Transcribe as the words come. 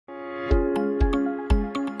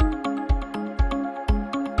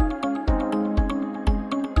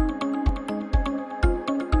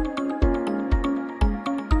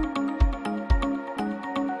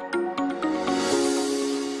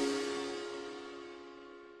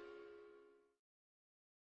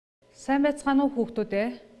Сайн байцгаана уу хүүхдүүд ээ.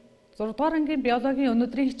 6 дугаар ангийн биологийн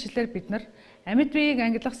өнөөдрийн хичээлээр бид нар амьд биеийг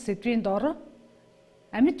ангилах сэдвийн дор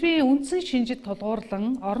амьд биеийн үндсэн шинжид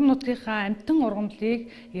тулгуурлан орон нутгийнхаа амьтан ургамлыг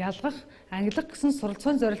ялгах, ангилах гэсэн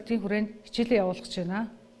суралцсан зорилтын хүрээнд хичээлээ явуулах гэж байна.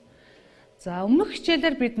 За өмнөх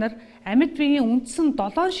хичээлээр бид нар амьд биеийн үндсэн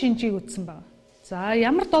 7 шинжийг үзсэн байна. За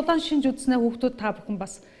ямар 7 шинж үзснээ хүүхдүүд та бүхэн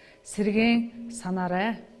бас сэргээн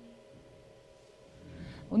санаарай.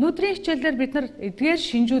 Өнөөдрийн хичээлээр бид нар эдгээр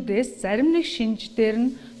шинжүүдээс зарим нэг шинждээр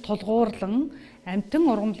нь тулгуурлан амьтан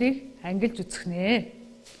ургамлыг ангилж үзэх нэ.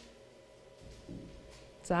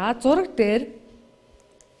 За зураг дээр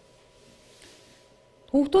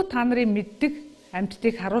хүүхдүүд та нарын мэддэг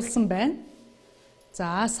амьтдыг харуулсан байна.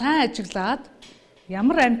 За сайн ажиглаад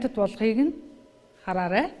ямар амьтад болохыг нь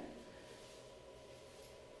хараарай.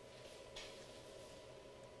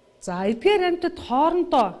 За эдгээр амьтад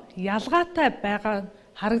хоорондоо ялгаатай байгаа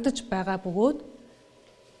харагдаж байгаа бөгөөд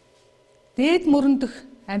дээд мөрөндөх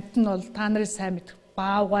амьт нь бол та нарын сайн мэдэх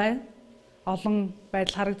баавгай олон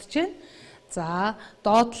байдал харагдаж байна. За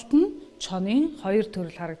доотлолт нь чонын 2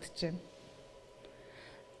 төрөл харагдаж байна.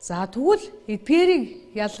 За тэгвэл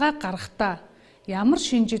эдгээрийг ялгаа гаргахдаа ямар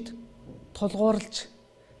шинжид тулгуурлаж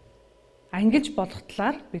ангилж болох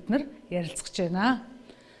талаар бид нар ярилцах гэж байна.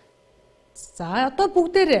 За одоо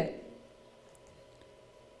бүгдээрээ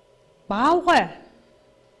баавгай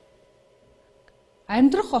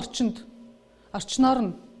амьдрах орчноор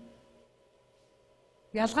нь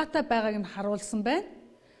ялгаатай байгааг нь харуулсан байна.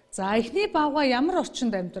 За эхний баавгай ямар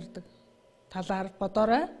орчинд амьдардаг талаар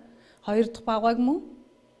бодоорой. 2 дахь баавгайг мөн.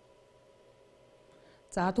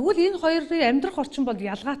 За тэгвэл энэ хоёрын амьдрах орчин бол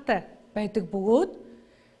ялгаатай байдаг бөгөөд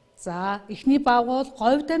за эхний баавгай бол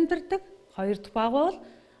говьд амьдардаг, 2 дахь баавгай бол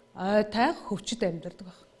ой тайх хөвчөд амьдардаг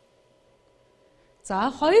байна.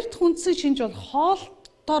 За 2 дахь үндсэн шинж бол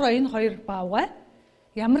хоолтоор энэ 2 баавгай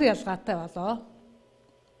ямар ялгаатай болоо?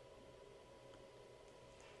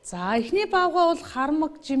 За эхний баавгай бол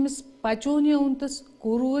хармаг, жимс, бажууны үндэс,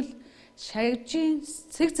 гөрүүл, шавжийн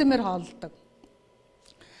цэг зэмээр хооллдог.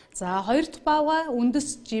 За 2 дахь баавгай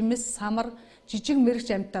үндэс, жимс, самар, жижиг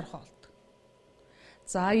мэрэгч амьтаар хоолдог.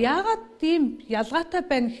 За яагаад ийм ялгаатай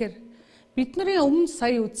байна гэхээр бидний өмнө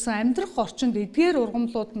сая үзсэн амьдрах орчинд эдгээр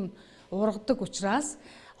ургамлууд нь ургадаг учраас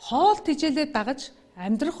хоол тижээлээ дагаж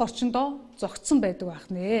амьдрах орчиндоо зогтсон байдаг байх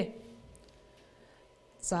нэ.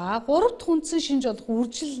 За 3 дахь үндсэн шинж бол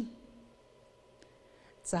үржил.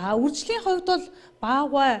 За үржлийн хувьд бол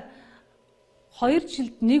баавгай 2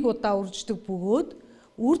 жилд 1 удаа үрждэг бөгөөд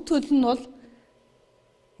үр төлөв нь бол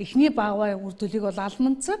эхний баавгай үр төлөгийг бол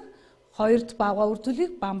алманцаг, 2 дахь баавгай үр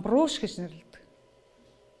төлөгийг бамбрууш гэж нэрлэдэг.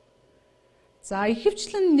 За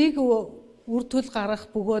ихэвчлэн нэг үр төлөв гаргах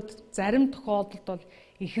бөгөөд зарим тохиолдолд бол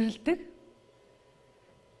ихрэлдэг.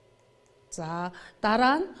 За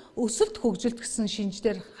дараа нь өсөлт хөгжилт гэсэн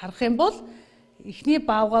шинжээр харах юм бол эхний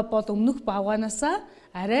баавгай бол өмнөх баавгайнасаа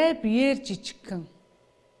арай биеэр жижигхэн.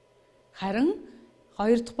 Харин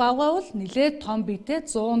 2 дахь баавгай бол нэлээд том биетэй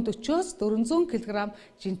 140-оос 400 кг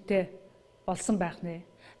жинтэй болсон байх нэ.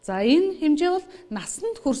 За энэ хэмжээ бол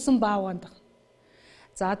насанд хүрсэн баавгайд.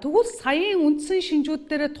 За тэгвэл саяын үндсэн шинжүүд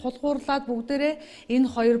дээр тулгуурлаад бүгдээрээ энэ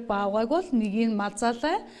 2 баавгайг бол нэгийг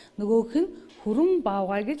мазаалай, нөгөөх нь хүрэн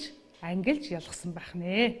баавгай гэж ангилж ялгсан байх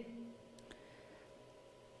нэ.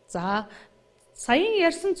 За саяын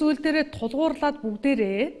ярьсан зүйл дээрээ тулгуурлаад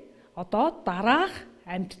бүгдээрээ одоо дараах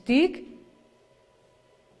амьтдыг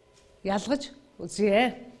ялгаж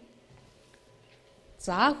үзье.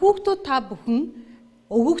 За хүүхдүүд та бүхэн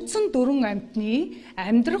өгөгдсөн 4 амьтны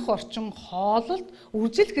амьдрах орчин, хооллолт,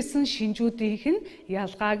 үржил гэсэн шинжүүдийнх нь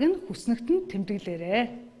ялгааг нь хүснэгтэн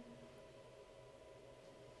тэмдэглээрэй.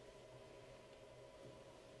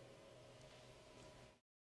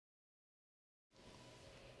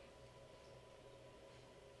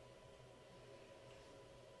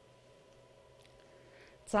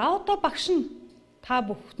 За одоо багш нь та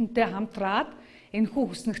бүхэнтэй хамтраад энэхүү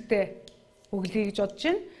хүснэгтээ өглөе гэж бодож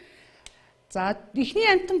байна. За эхний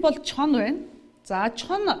амьтан бол чон байна. За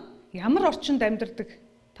чон ямар орчинд амьдардаг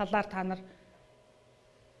талаар та нар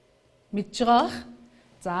мэдж байгаа бах.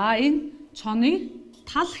 За энэ чоны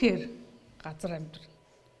тал хээр газар амьдарна.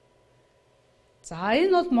 За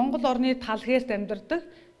энэ бол Монгол орны тал хээрт амьдардаг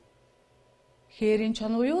хээрийн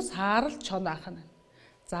чон буюу саарал чон ахна.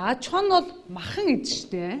 За чон бол махан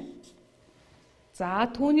эзэжтэй. За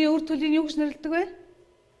түүний үр төлийг юу гэж нэрлэдэг вэ?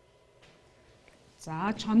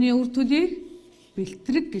 За чоны үр төлийг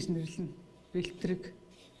бэлтрэг гэж нэрлэнэ. Бэлтрэг.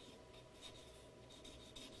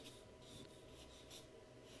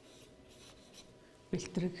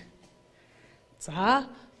 Бэлтрэг. За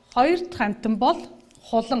 2 дахь амьтан бол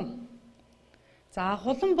хулан. За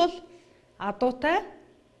хулан бол адуутай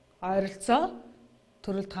ойролцоо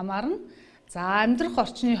төрөлд хамаарна. За амьдрах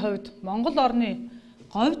орчны хувьд Монгол орны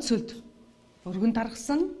говь цөлд өргөн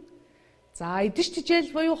тархсан. За идэж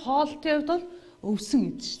тижэл буюу хоолтын хувьд бол өвсөн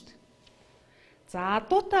идэж шүү дээ. За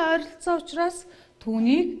адуутай ойролцоо учраас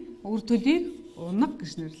түүнийг үр төлийг унаг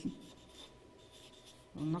гэж нэрлэнэ.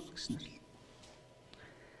 Унаг гэж нэрлэнэ.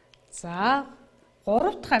 За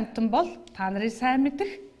гурав дахь амьтан бол та нарын сайн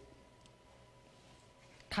мэдэх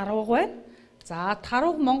тарууг байна. За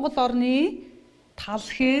тарууг Монгол орны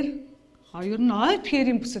талхээр хоёр нь ойд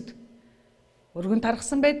хээрийн бүсэд өргөн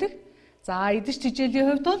тархсан байдаг. За идэж тижээлийн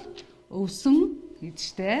хувьд бол өвсөн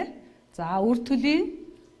идэжтэй. За үр төлийн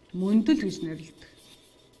мөндөл гэж нэрлэдэг.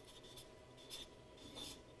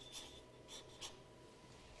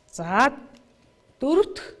 За дөрөв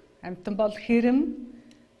дэх амьтан бол хэрэм.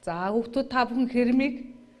 За хүүхдүүд та бүхэн хэрмийг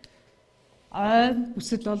ой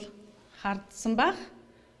бүсэд бол хардсан байх.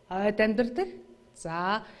 Ойд амьдардаг.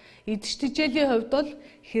 За идэж тижээлийн хувьд бол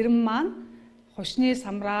хэрэм маань хушны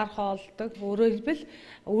самраар хоолдог. Өөрөөр хэлбэл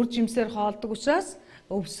үр жимсээр хоолдог учраас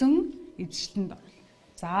өвсөн идэлтэнд орно.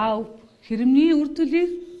 За хэрэмний үр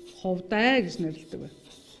төлийг хувдай гэж нэрлэдэг байна.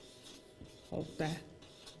 Хувдай.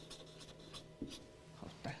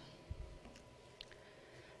 Хувдай.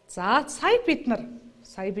 За сая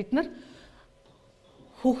бид нар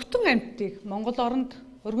хөхтөн амьтдыг Монгол оронд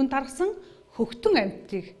өргөн тархсан хөхтөн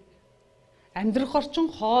амьтдыг амьдрах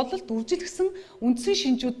орчин хоололд үржилгсэн үндсэн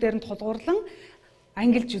шинжүүдээр нь тулгуурлан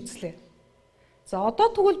ангилж үзлээ. За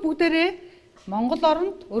одоо тэгвэл бүгдээрээ Монгол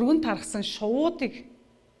оронд өргөн тархсан шувуудыг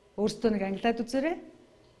өөрсдөө нэг ангилаад үзээрэй.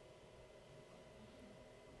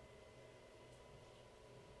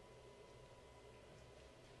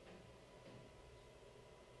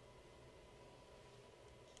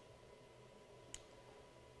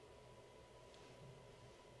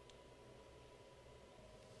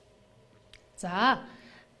 За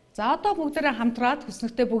одоо бүгдээрээ хамтраад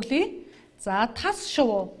хүснэгтээ бүглэе. За тас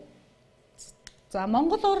шувуу. За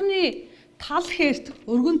Монгол орны тал хээрт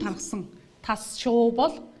өргөн тархсан тас шувуу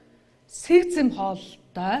бол сэгзэм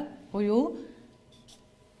хоолтой буюу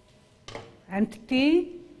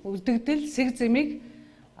амьтдын үлдэгдэл сэгзэмийг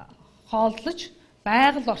хооллож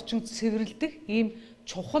байгаль орчинд цэвэрлэдэг ийм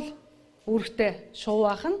чухал үүрэгтэй шувуу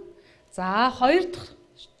ахна. За хоёр дахь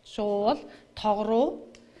шувуу бол тогруу.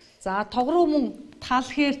 За тогруу мөн тал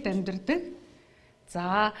хээрт амьдардаг.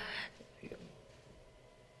 За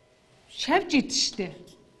шавж идэжтэй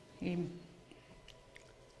ийм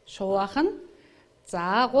шувуу ахна.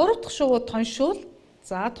 За гурав дахь шувуу тоншуул.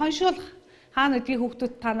 За тоншуул хаана гэдгийг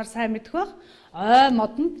хүүхдүүд та нар сайн мэдэх байх. Ой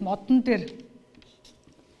модон дээр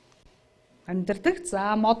амьдардаг.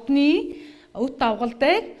 За модны өт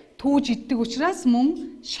авгалдыг түүж иддэг учраас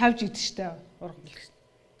мөн шавж идэжтэй ургамал.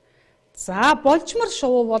 За болжмор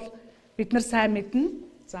шувуу бол бид нар сайн мэднэ.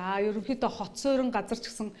 За ерөнхийдөө хот суурин газар ч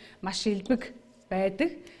гэсэн маш илбэг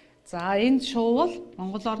байдаг. За энэ шувуу бол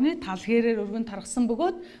Монгол орны тал хээрээр өргөн тархсан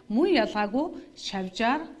бөгөөд мөн ялгаагүй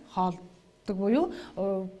шавжаар хоолдог буюу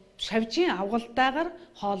шавжийн авгалтайгаар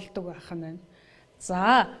хоолдог байх нь байна.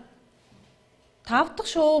 За тав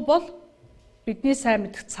дахь шувуу бол бидний сайн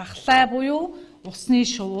мэдэх цахлай буюу усны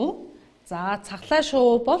шувуу. За цахлай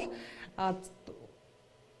шувуу бол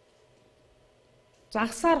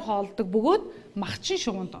загсаар хоолдог бөгөөд махчин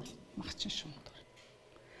шувуунд орно. Махчин шувуунд орно.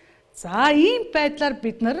 За ийм байдлаар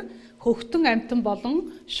бид нар хөхтөн амьтан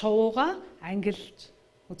болон шувууга ангилж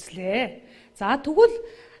үзлээ. За тэгвэл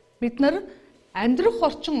бид нар амьдрах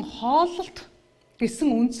орчин хоололт гэсэн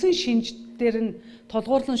үндсэн шинжээр нь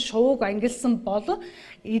тулгуурлан шувууг ангилсан бол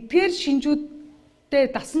эдгээр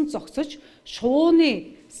шинжүүдтэй дасан зогсож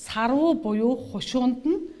шувууны сарвуу буюу хушуунд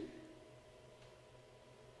нь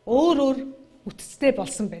өөр үтцтэй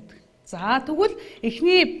болсон байдаг. За тэгвэл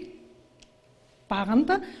эхний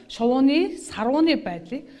баганд шувууны сарвууны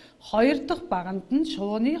байдлыг, хоёр дахь баганд нь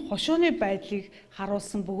шувууны хушууны байдлыг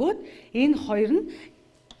харуулсан бөгөөд энэ хоёр нь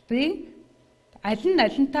аль нь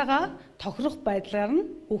алинтайгаа тохирох байдлаар нь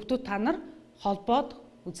хүүхдүүд та нар холбоод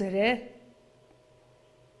үзээрэй.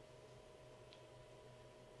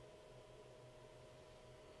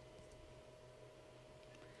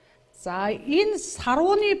 За энэ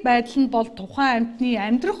сарвууны байдал нь бол тухайн амьтны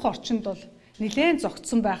амьдрах орчинд бол нэлээд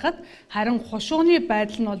зөгцсөн байхад харин хушууны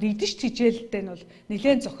байдал нь бол идэж тижээлэлтэй нь бол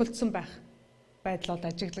нэлээд зохицсон байх байдал бол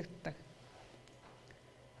ажиглагддаг.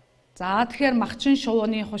 За тэгэхээр махчин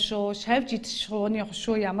шувууны хушуу, шавж идэх шувууны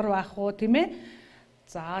хушуу ямар байх вэ, тийм ээ?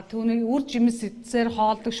 За түүний үр жимс эдсээр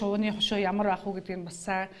хоолдог шувууны хушуу ямар байх вэ гэдгийг бас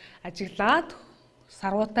сайн ажиглаад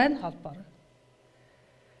сарвуутай нь холбоорой.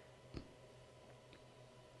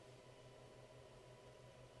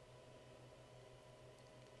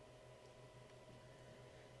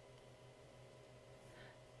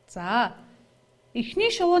 За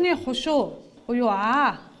эхний шувууны хушуу буюу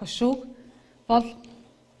А хушууг бол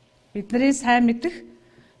бидний сайн мэдэх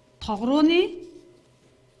тогрооны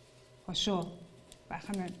хушуу байх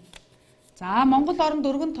нь байна. За Монгол оронд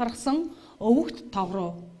өргөн торгосон өвөгт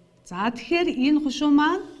тогроо. За тэгэхээр энэ хушуу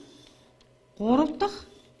маань 3 дахь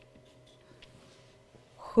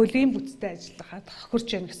хөлийн бүтцтэй ажиллахад тохирч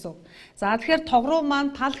байна гэсэн. За тэгэхээр тогроо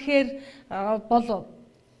маань тал хээр бол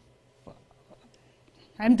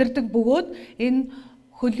амьдардаг бөгөөд энэ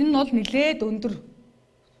хөл нь бол нэлээд өндөр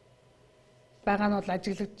байгаа нь бол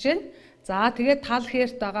ажиглагдж байна. За тэгээд тал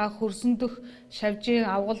хээрт байгаа хөрсөндөх шавжийн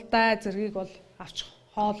авгалдай зэргийг бол авч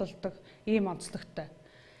хоололдог ийм онцлогтой.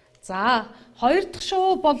 За хоёр дахь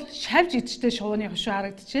шувуу бол шавж идчтэй шувууны хушуу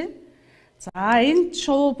харагдаж байна. За энэ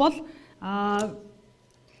шувуу бол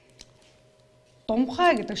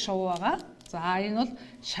Думхай гэдэг шувуу байгаа. За энэ бол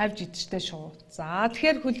шавж идчтэй шувуу. За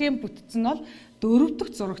тэгэхээр хөлийн бүтц нь бол 4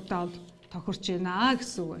 дахь зурагтаа бол тохирч байна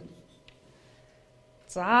гэсэн үг байна.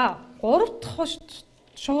 За 3 дахь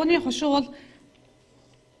шувууны хушуу бол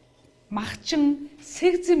махчин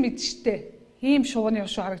сэгзэн мэдштэй ийм шувууны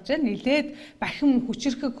хушуу харагдаж байна. Нилээд бахин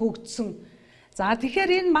хүчрэхэг хөгжсөн. За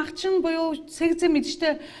тэгэхээр энэ махчин буюу сэгзэн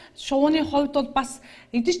мэдштэй шувууны хувьд бол бас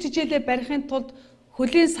идэж тижээлээ барихын тулд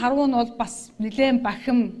хөлийн сарвуу нь бол бас нэлээд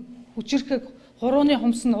бахин хүчрэхэг хурууны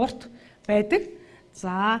хумс нь урт байдаг.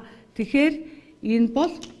 За тэгэхээр энэ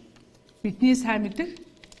бол бидний сайн мэдэх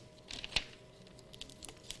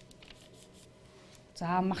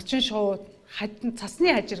махчин шувуу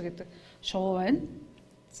цасны хажир гэдэг шувуу байна.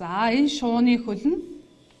 За энэ шувууны хөл нь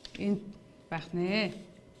энд байх нэ.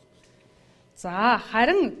 За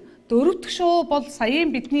харин 4 дахь шувуу бол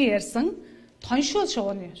саяын бидний ярьсан тоншуул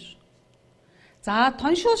шувууны шувуу. За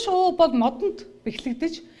тоншуул шувуу бол модонд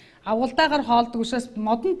бэхлэгдэж авгалдаагаар хоолдог учраас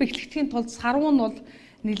модонд бэхлэгдэхийн тулд сарвуу нь бол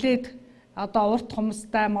нилээд урт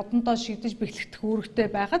хумстай модондоо шигдэж бэхлэгдэх үүрэгтэй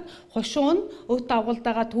байхад хушуу нь өт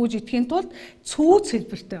авгалдаагаа түүж идэхийн тулд цүүц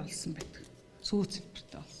хэлбэртэй болсон байдаг. Цүүц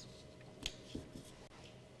хэлбэртэй болсон.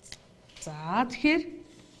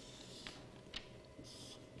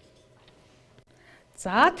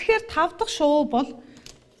 За тэгэхээр 5 дахь шувуу бол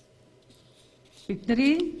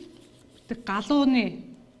бидний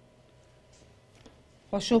галууны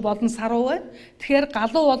хушуу болон сарвуу байна. Тэгэхээр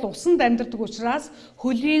галуу бол усанд амьдардаг учраас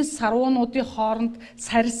хөлийн сарвуунуудын хооронд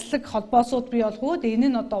сарслаг холбоосууд бий болгоод энэ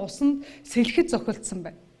нь одоо усанд сэлэхэд зохицсон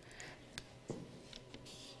байна.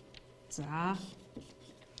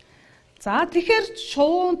 За тэгэхээр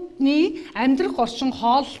шувууны амьдрах орчин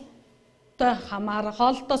хоолтоос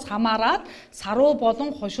хамаарат сарвуу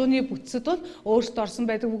болон хушууны бүтцэд бол өөрсдөө орсон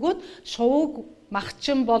байдаг бөгөөд шувууг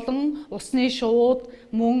махчин болон усны шувууд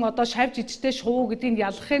мөн одоо шавж идчтэй шувуу гэдгийг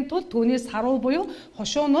ялгахын тулд түүний сарвуу буюу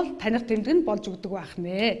хушуу нь бол таних тэмдэг нь болж өгдөг байх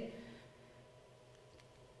нэ.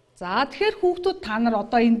 За тэгэхээр хүүхдүүд та нар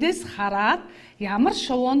одоо эндээс хараад ямар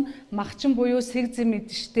шувуу нь махчин буюу сэгзэн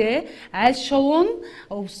мэдштэй, аль шувуу нь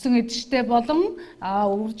өвсөн идштэй болон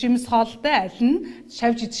үр жимс хоолтой, аль нь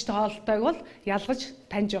шавж идштэй хоолтойг бол ялгаж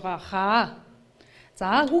таньж байгаа хаа.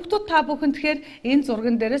 За хүүхдүүд та бүхэн тэгэхээр энэ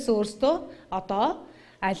зурган дээрээс өөрсдөө одоо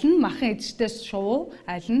аль нь махан идштэй шувуу,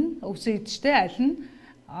 аль нь өвсөн идштэй, аль нь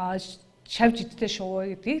шавж идштэй шувуу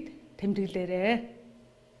гэдгийг тэмдэглээрэй.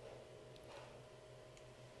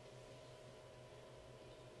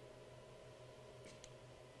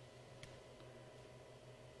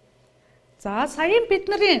 За саяын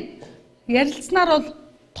бидний ярилцсанаар бол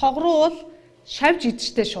тогруу бол шавж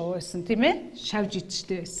идштэй шувуу байсан тийм ээ? Шавж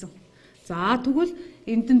идштэй байсан. За тэгвэл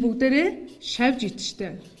энд нь бүгдээрээ шавж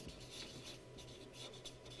идштэй.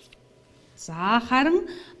 За харин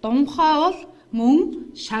Думхай бол мөн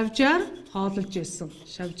шавжаар хооллож байсан.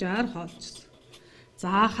 Шавжаар хоолж байсан.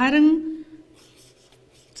 За харин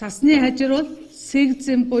цасны хажир бол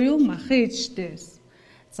сэгзэн буюу махан идштэй байсан.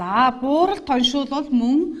 За буурал тоншуул бол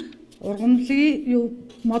мөн ургамлын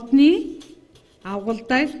модны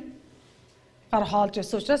авгалдайг хоолж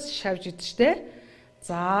байсан учраас шавж идштэй.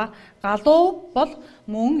 За галуу бол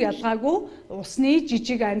мөн ялгаагүй усны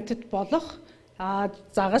жижиг амьтад болох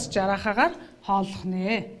загас жарахагаар хооллох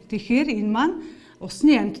нэ. Тэгэхээр энэ маань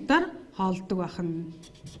усны амьтдаар хоолдог байна.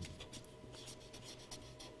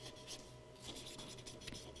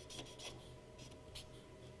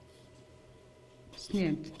 Усны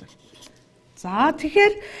амьтдаар. За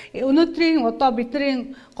тэгэхээр өнөөдрийн одоо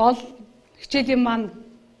бидний гол хичээлийн маань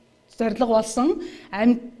зорилго болсон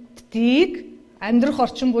амьтдыг амьдрах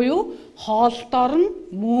орчин буюу хоолтоор нь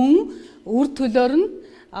мөн үр төлөөр нь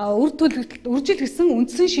үржил гэсэн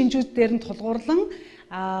үндсэн шинжүүд дээр нь тулгуурлан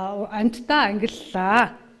амьтдаа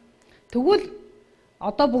ангиллаа. Тэгвэл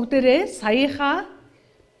одоо бүгдээрээ саяынхаа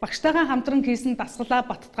Багштайгаа хамтран хийсэн дасгалаа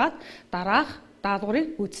баттгаад дараах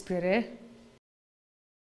даалгаврыг гүйцэтгээрэй.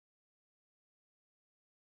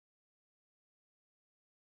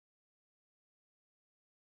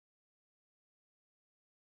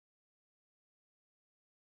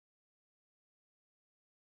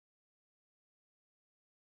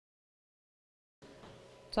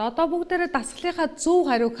 За одоо бүгдээрээ дасгалынхаа зөв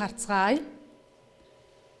хариуг харцгаая.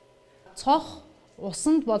 Цох,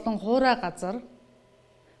 усанд болон хуурай газар.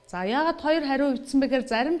 За яагаад хоёр хариу бичсэн бэхээр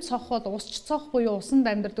зарим цох бол усч цох буюу усанд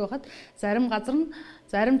амьдардаг байхад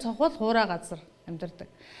зарим цох бол хуурай газар амьдардаг.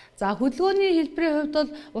 За хөдөлгөөний хэлбэрийн хувьд бол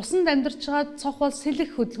усанд амьдарч байгаа цох бол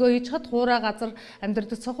сэлэх хөдөлгөөн хийж хад хуурай газар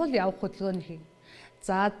амьдардаг цох бол явах хөдөлгөөний хийн.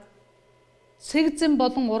 За сэгзэн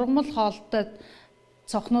болон ургамал хоолтой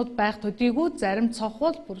цохнууд байх төдийгүй зарим цох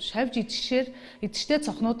бол бүр шавж идштэй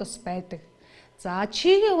цохнууд бас байдаг. За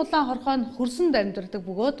чигийн улаан хорхоо нь хөрсөнд амьдардаг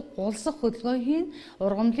бөгөөд гулсах хөдөлгөөн хийн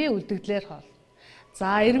ургамлын үлдэгдлэр хоол.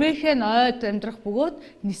 За эрвээхээ нойд амьдрах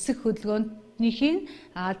бөгөөд нисэх хөдөлгөөнийхийн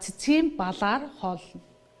цэцгийн балаар хоолно.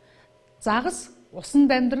 Загас усанд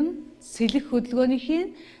амьдран сэлэх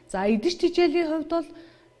хөдөлгөөнийхийн идэж тижээлийн хувьд бол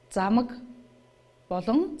замаг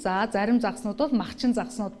болон зарим загснууд бол махчин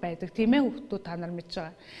загснууд байдаг тийм ээ хүүхдүүд та нар мэдж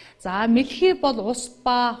байгаа. За мэлхий бол ус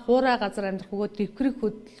ба хуурай газар амьдрах бөгөөд дэвхрэх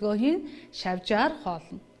хөдөлгөөний шавжаар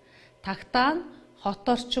хоолно. Тагтаа нь хот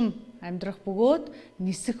орчим амьдрах бөгөөд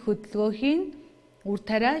нисэх хөдөлгөөний үр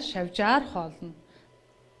тариа шавжаар хоолно.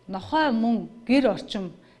 Нохой мөн гэр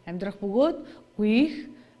орчим амьдрах бөгөөд гүйх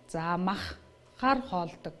махаар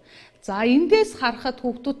хоолдог. За эндээс харахад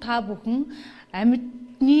хүүхдүүд та бүхэн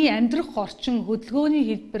амьдрах орчин хөдөлгөөний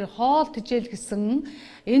хэлбэр хоол тижээл гэсэн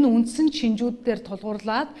энэ үндсэн шинжүүдээр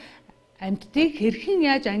тулгуурлаад амьтдыг хэрхэн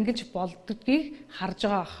яаж ангилж болдгийг харж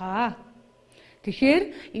байгаа хаа.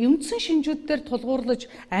 Тэгэхээр үндсэн шинжүүдээр тулгуурлаж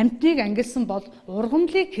амьтныг ангилсан бол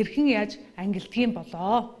ургамлыг хэрхэн яаж ангилдгийг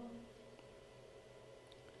болоо.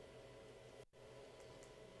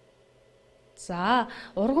 За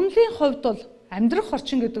ургамлын хувьд бол амьдрах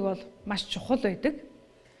орчин гэдэг бол маш чухал байдаг.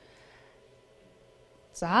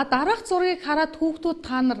 За дараах зургийг хараад хүүхдүүд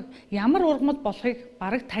та нар ямар ургамал болохыг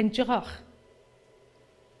бараг таньж байгаа бах.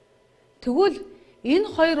 Тэгвэл энэ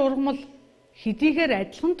хоёр ургамал хэдийгээр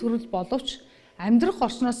адилхан төрөл боловч амьдрах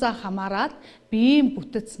орчноосоо хамаарат биеийн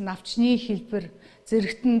бүтэц, навчны хэлбэр,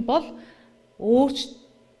 зэрэгт нь бол өөрч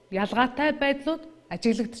ялгаатай байдлууд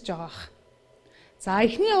ажиглагдж байгаа бах. За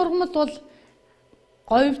эхний ургамал бол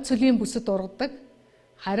говь цөлийн бүсэд ургадаг.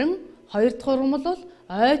 Харин хоёр дахь ургамал бол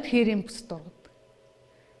ойд хээрийн бүсэд ургадаг.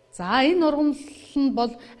 За энэ ургамал нь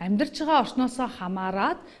бол амьдарч байгаа орчноосоо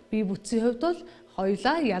хамаарат бие бүтцийн хувьд бол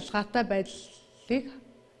хоёулаа ялгаатай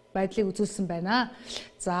байдлыг үзүүлсэн байна.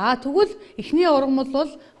 За тэгвэл эхний ургамал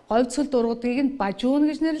бол говь цөлд ургадгийг нь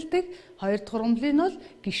бажүүн гэж нэрлэдэг, хоёр дахь ургамлыг нь бол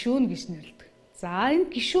гишүүн гэж нэрлэдэг. За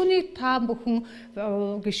энэ гишүүнийг та бүхэн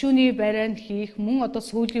гишүүний барайнд хийх мөн одоо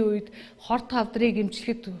сүүлийн үед хор тавдрыг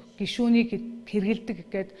эмчлэхэд гишүүнийг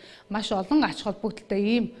хэрэгэлдэг гэхэд маш олон ач холбогдолтой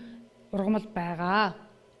ийм ургамал байгаа.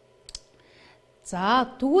 За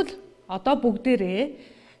тэгвэл одоо бүгдээрээ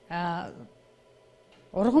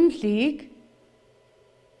ургамлыг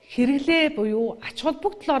хэрэглээ буюу ач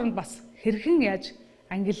холбогдлоор нь бас хэрхэн яаж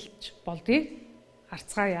ангилж болдгийг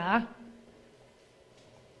харцгаая.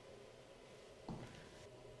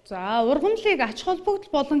 За ургамлыг ач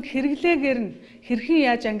холбогдол болон хэрэглээгээр нь хэрхэн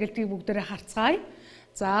яаж ангилдгийг бүгдээрээ харцгаая.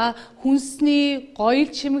 За хүнсний,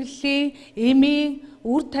 гоёл чимэглэлийн, эмийн,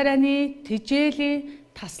 үр тарианы,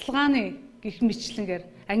 тижээлийн, тасалгааны гэх мэтлэнгээр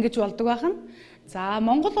ангиж болдог байна. За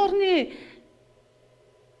Монгол орны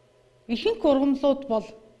ихэнх ургамлууд бол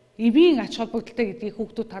эвийн ач холбогдолтой гэдгийг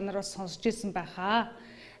хүүхдүүд та нар бас сонсч ирсэн байхаа.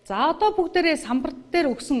 За одоо бүгдээрээ самбарт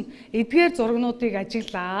дээр өгсөн эдгээр зурагнуудыг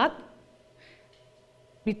ажиглаад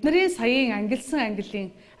бидний саяын ангилсан ангиллын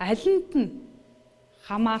алинд нь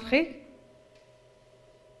хамаарахыг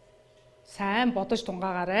сайн бодож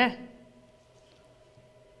тунгаагаарай.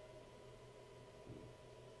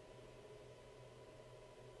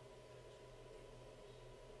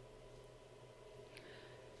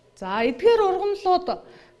 За эдгээр ургамлууд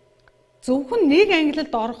зөвхөн нэг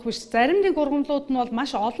ангилалд орох биш, зарим нэг ургамлууд нь бол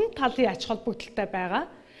маш олон талын ач холбогдолтой байгаа.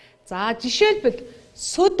 За жишээлбэл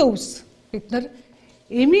сүд өвс бид нар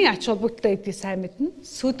эмийн ач холбогдолтой гэдгийг сайн мэднэ.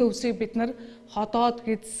 Сүд өвсийг бид нар ходоод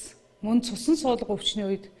гиз мөн цусан суулга өвчний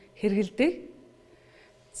үед хэрэгэлдэг.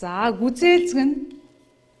 За гүзээлзгэн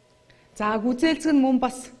мөн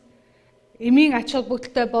бас эмийн ач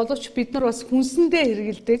холбогдолтой боловч бид нар бас хүнсэндээ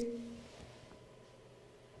хэрэгэлдэг.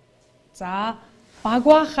 За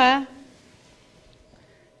багвахай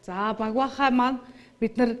маань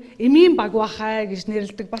бид нар эмийн багвахай гэж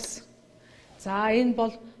нэрлэдэг бас. За энэ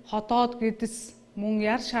бол хотоод гэдэс мөн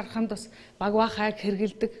яр шарханд бас багвахайг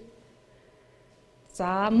хэргэлдэг.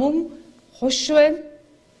 За мөн хуш байна.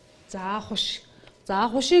 За хуш. За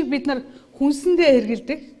хушийг бид нар хүнсэндээ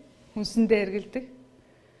хэргэлдэг. Хүнсэндээ хэргэлдэг.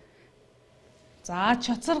 За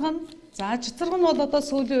чоцоргон. За чоцоргон бол одоо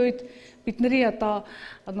сүүлийн үед бидний одоо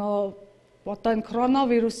энэ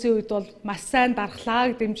коронавирусын үед бол маш сайн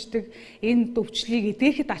дархлааг дэмждэг энэ өвчлийг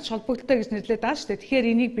эдгэхэд ач холбогдолтой гэж нэрлэдэг даа шүү дээ.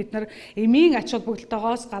 Тэгэхээр энийг бид нар эмийн ач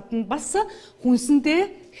холбогдолтойгоос гадна бас хүнсэндээ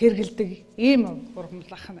хэргэлдэг ийм ургамал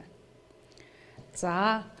байна.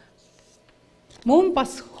 За мөн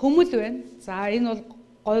бас хөмөл байна. За энэ бол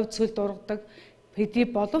говь цөлд ургадаг хэдий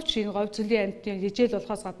боловч энэ говь цөлийн амьтны хижээл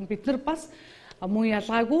болохоос гадна бид нар бас мөн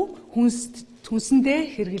ялгаагүй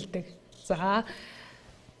хүнсэндээ хэргэлдэг.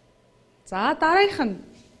 За дараагийнх нь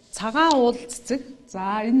цагаан уул цэцэг.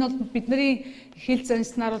 За энэ бол бидний хэл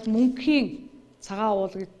занснаар бол мөнхийн цагаан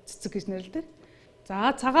уул цэцэг гэж нэрлэдэг.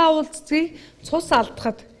 За цагаан уул цэцгийг цус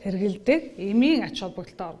алдахад хэргэлдэг эмийн ач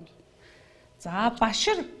холбогдолтой орно. За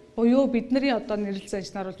башир буюу бидний одоо нэрлэл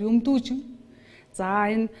занснаар бол өмдүүжин. За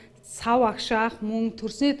энэ сав агшаах мөн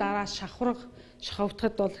төрсний дараа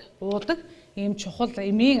шахавдахад бол уудаг ийм чухал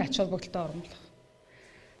эмийн ач холбогдолтой орно.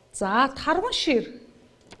 За тарван шир.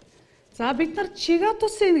 За бид нар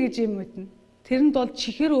чигатусын гэж юм мэднэ. Тэрэнд бол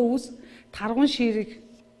чихэр өвс тарван ширийг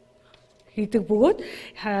хийдэг бөгөөд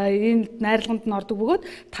энэ найрлаганд нь ордог бөгөөд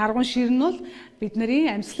тарван шир нь бол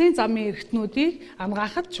бидний амьслын замын эргэтнүүдийг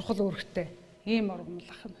амгаахад чухал үүрэгтэй ийм ургамал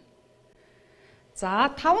байна.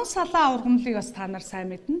 За таван салаа ургамлыг бас та нар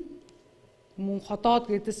сайн мэднэ. Мөн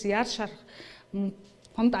ходоод гэдэс яр шарх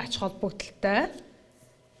хонд ач холбогдолтой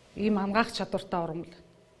ийм амгаах чадвартай ургамал.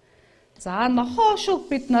 За нохоо шуг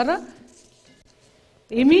бид нар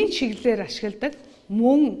эмийн чиглэлээр ашигладаг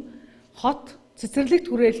мөн хот цэцэрлэгт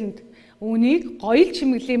хүрээлэнд үүнийг гоёл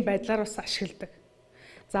чимэглийн байдлаар бас ашигладаг.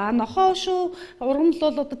 За нохоо шүү ургамал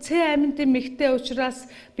бол одоо цэ аминтын мэгтэй учраас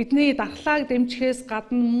бидний дархлааг дэмжихээс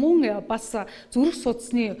гадна мөн бас зүрх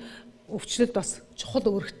судасны өвчлөлд бас чухал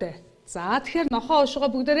үүрэгтэй. За тэгэхээр нохоо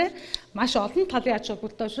ушгаа бүгдээрээ маш олон талын ач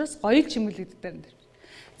холбогдолтой учраас гоёл чимэглэгддэг юм.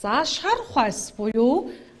 За шар ухаас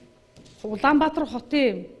буюу Улаанбаатар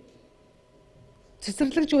хотын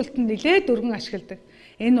цэцэрлэгжүүлэлтэнд нэлээд өргөн ашигладаг.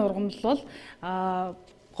 Энэ ургамал бол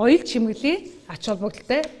гоёл чимэглийн ач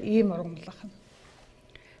холбогдолтой ийм ургамал байна.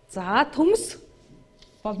 За төмс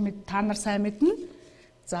бол та нар сайн мэднэ.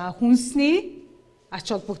 За хүнсний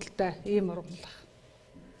ач холбогдолтой ийм ургамал байна.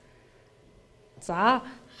 За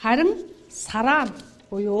харин сараан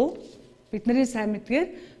буюу бидний сайн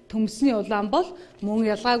мэдгээр төмсний улаан бол мөн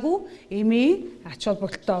ялгаагүй эмийн ач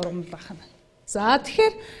холбогдолтой ургамал байна. За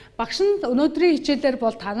тэгэхээр багш нь өнөөдрийн хичээлээр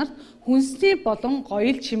бол та нарт хүнсний болон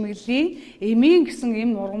гоёл чимэглийн эмийн гэсэн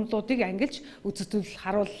ийм ургамлуудыг ангилж үзэгдэл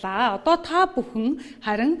харууллаа. Одоо та бүхэн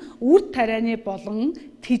харин үр тарианы болон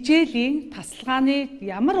тижээлийн тасалгааны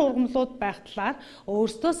ямар ургамлууд байх талаар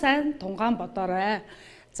өөрсдөө сайн тунгаан бодоорой.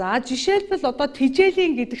 За жишээлбэл одоо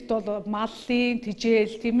тижээлийн гэдэгт бол маллын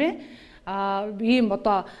тижээл тийм ээ ийм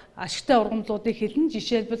одоо ашигтай ургамлуудыг хэлнэ.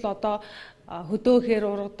 Жишээлбэл одоо хөдөөхээр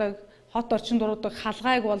ургадаг, хот орчинд ургадаг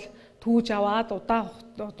халгайг бол түүж аваад удаан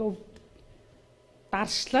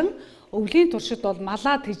даршлан өвлийн туршид бол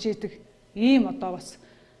малаа тижээдэг ийм одоо бас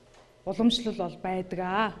уламжлал бол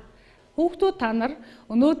байдаг. Хүүхдүүд та нар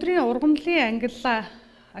өнөөдрийн ургамлын ангиллаа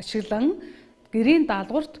ашиглан гэрийн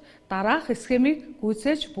даалгаварт дараах схемийг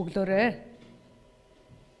гүйцээж бөглөөрэй.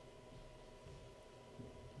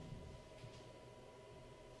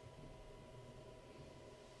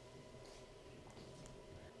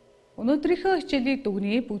 Өнөөдрийнхөө хичээлийг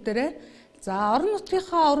дүгнэе бүгдээрээ. За орон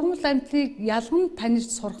нутгийнхаа ургамал амьтныг ялган таньж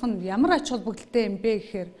сурах нь ямар ач холбогдолтой юм бэ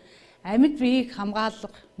гэхээр амьд биеийг хамгаалах,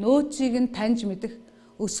 нөөцийг нь таньж мэдэх,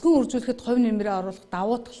 өсгөн үржүүлэхэд хувь нэмрээ оруулах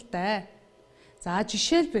давуу талтай. За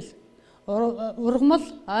жишээлбэл ургамал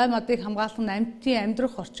ой модыг хамгаалах нь амьтдын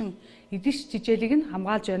амьдрах орчин, эдгэж жижээлийг нь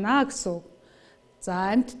хамгаалж байна гэсэн үг.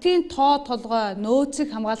 За амьтдын тоо толгой, нөөцийг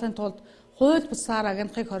хамгаалахын тулд хууль бусаар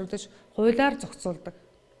агентхыг хоригдож, хуулиар зохицуулдаг.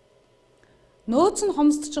 Нөөц нь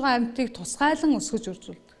хомсдож байгаа амьтыг тусгайлан өсгөж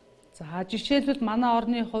үржүүлдэг. За жишээлбэл манай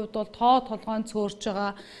орны хувьд бол тоо толгойн цөөрч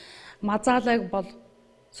байгаа мазаалайг бол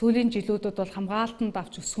сүүлийн жилүүдэд бол хамгаалтанд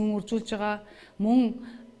авч өсгөн үржүүлж байгаа. Мөн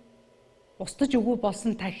устж өгөө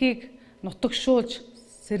болсон тахийг нутагшуулж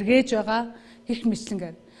сэргээж байгаа гэх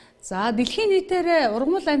мэтлэнгээр. За дэлхийн нийтээр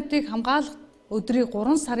ургамал амьтыг хамгаалах өдрийг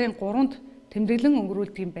 3 сарын 3-нд тэмдэглэн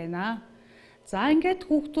өнгөрүүлдэг юм байна. За ингээд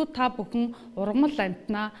хүүхдүүд та бүхэн ургамал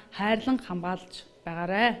амьтнаа хайрлан хамгаалж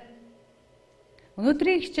байгаарай.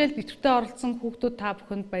 Өнөөдрийн хичээлд идэвхтэй оролцсон хүүхдүүд та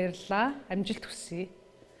бүхэнд баярлалаа. Амжилт хүсье.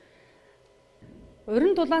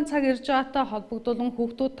 Урин дулаан цаг ирж байгаатай холбогдуулан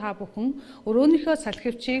хүүхдүүд та бүхэн өрөөнийхөө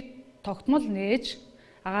салхивчийг тогтмол нээж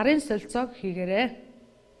агарын солилцоог хийгээрэй.